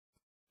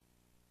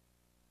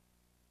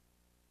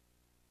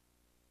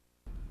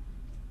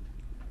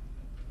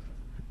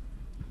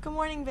Good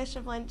morning,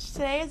 Bishop Lynch.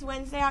 Today is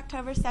Wednesday,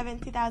 October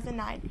 7th,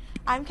 2009.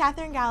 I'm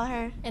Catherine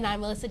Gallagher. And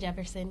I'm Melissa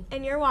Jefferson.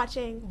 And you're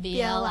watching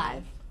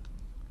BLLive.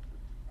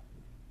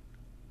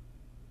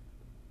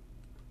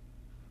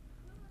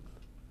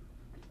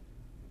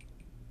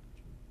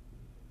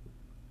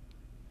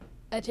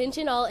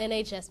 Attention all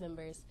NHS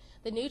members.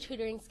 The new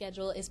tutoring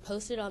schedule is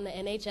posted on the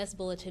NHS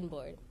bulletin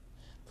board.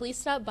 Please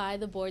stop by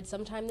the board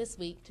sometime this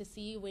week to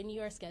see when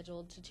you are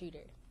scheduled to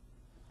tutor.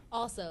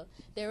 Also,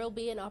 there will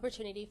be an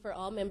opportunity for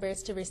all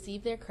members to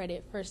receive their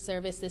credit for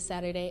service this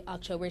Saturday,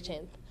 October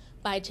 10th,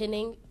 by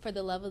attending For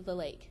the Love of the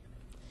Lake.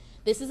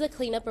 This is a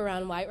cleanup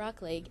around White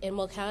Rock Lake and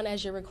will count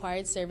as your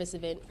required service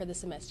event for the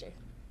semester.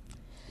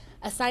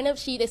 A sign-up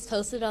sheet is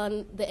posted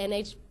on the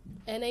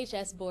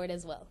NHS board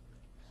as well.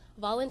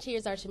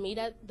 Volunteers are to meet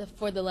at the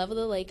For the Love of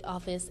the Lake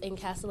office in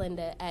Casa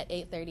Linda at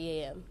 8:30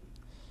 a.m.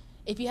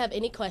 If you have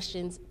any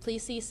questions,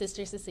 please see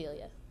Sister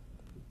Cecilia.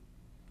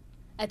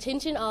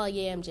 Attention all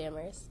YAM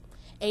Jammers.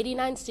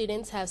 89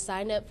 students have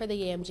signed up for the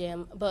YAM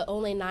Jam, but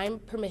only 9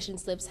 permission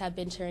slips have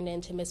been turned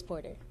in to Ms.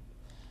 Porter.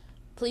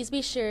 Please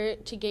be sure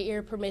to get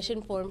your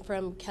permission form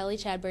from Kelly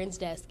Chadburn's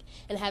desk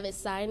and have it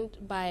signed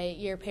by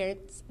your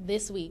parents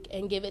this week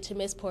and give it to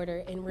Ms. Porter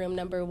in room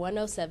number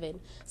 107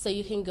 so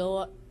you can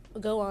go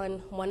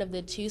on one of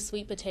the 2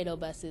 sweet potato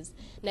buses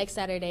next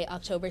Saturday,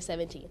 October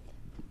 17th.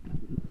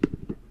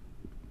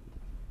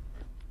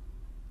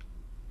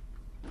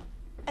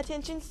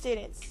 Attention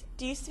students,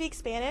 do you speak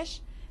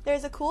Spanish? There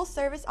is a cool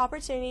service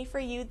opportunity for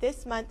you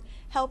this month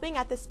helping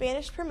at the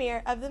Spanish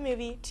premiere of the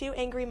movie 2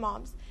 Angry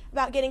Moms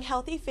about getting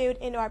healthy food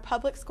into our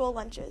public school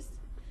lunches.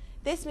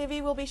 This movie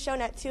will be shown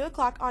at 2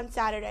 o'clock on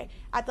Saturday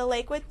at the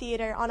Lakewood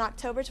Theater on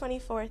October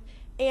 24th,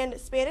 and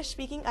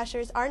Spanish-speaking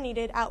ushers are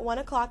needed at 1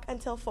 o'clock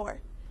until 4.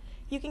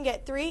 You can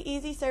get 3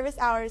 easy service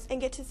hours and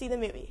get to see the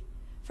movie.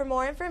 For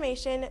more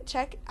information,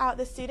 check out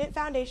the Student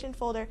Foundation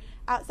folder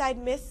outside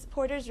Miss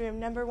Porter's room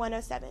number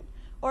 107,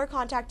 or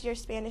contact your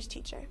Spanish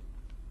teacher.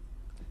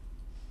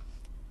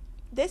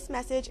 This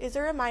message is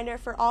a reminder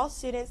for all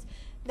students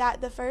that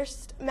the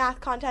first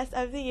math contest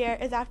of the year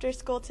is after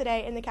school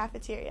today in the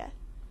cafeteria.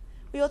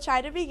 We will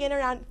try to begin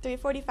around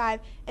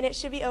 3:45 and it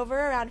should be over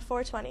around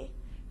 4:20.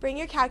 Bring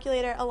your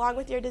calculator along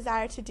with your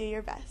desire to do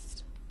your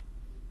best.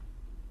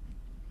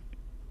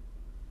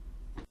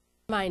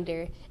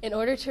 Reminder, in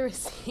order to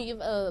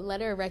receive a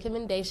letter of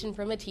recommendation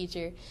from a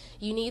teacher,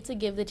 you need to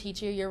give the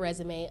teacher your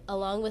resume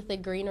along with the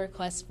green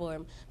request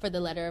form for the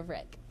letter of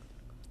rec.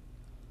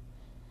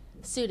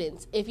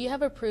 Students, if you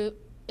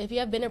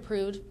have been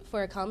approved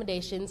for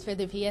accommodations for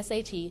the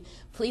PSAT,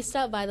 please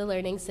stop by the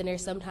Learning Center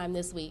sometime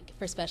this week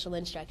for special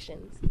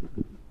instructions.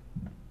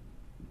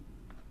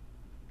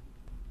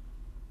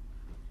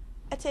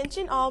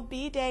 Attention all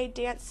B-Day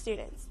dance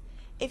students.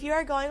 If you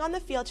are going on the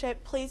field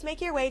trip, please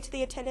make your way to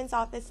the attendance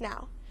office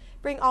now.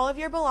 Bring all of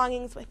your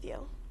belongings with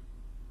you.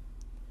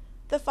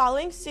 The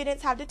following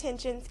students have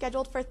detention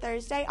scheduled for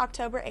Thursday,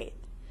 October 8th.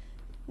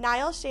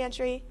 Niall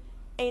Chantry,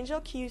 Angel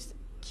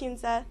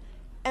Cunza,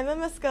 Emma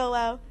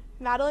Muscolo,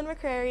 Madeline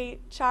McCrary,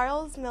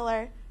 Charles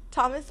Miller,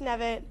 Thomas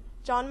Nevitt,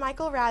 John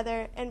Michael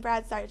Rather, and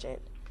Brad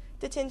Sargent.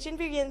 Detention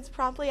begins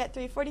promptly at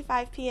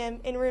 3:45 p.m.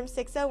 in room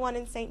 601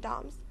 in St.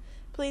 Dom's.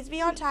 Please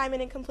be on time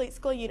and in complete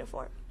school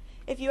uniform.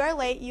 If you are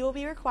late, you will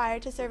be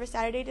required to serve a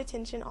Saturday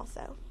detention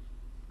also.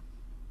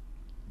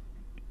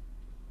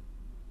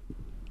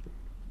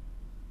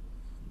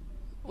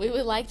 We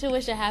would like to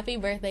wish a happy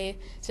birthday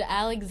to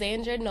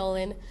Alexandra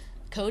Nolan,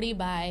 Cody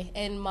Bai,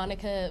 and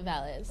Monica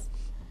Valles.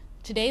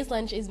 Today's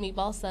lunch is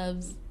meatball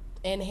subs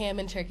and ham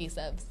and turkey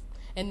subs.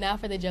 And now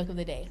for the joke of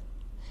the day.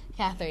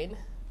 Catherine,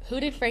 who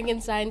did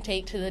Frankenstein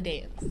take to the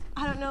dance?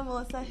 I don't know,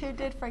 Melissa. Who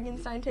did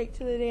Frankenstein take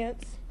to the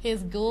dance?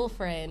 His ghoul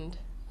friend.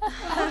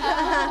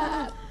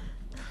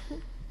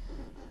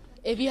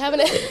 If you have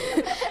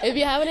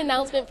an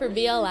announcement for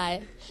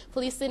BLLive,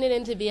 please send it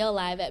in to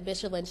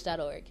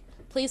bllive@bishoplynch.org.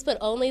 Please put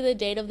only the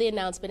date of the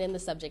announcement in the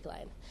subject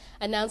line.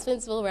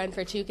 Announcements will run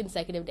for 2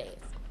 consecutive days.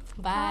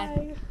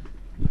 Bye.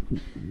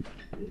 Bye.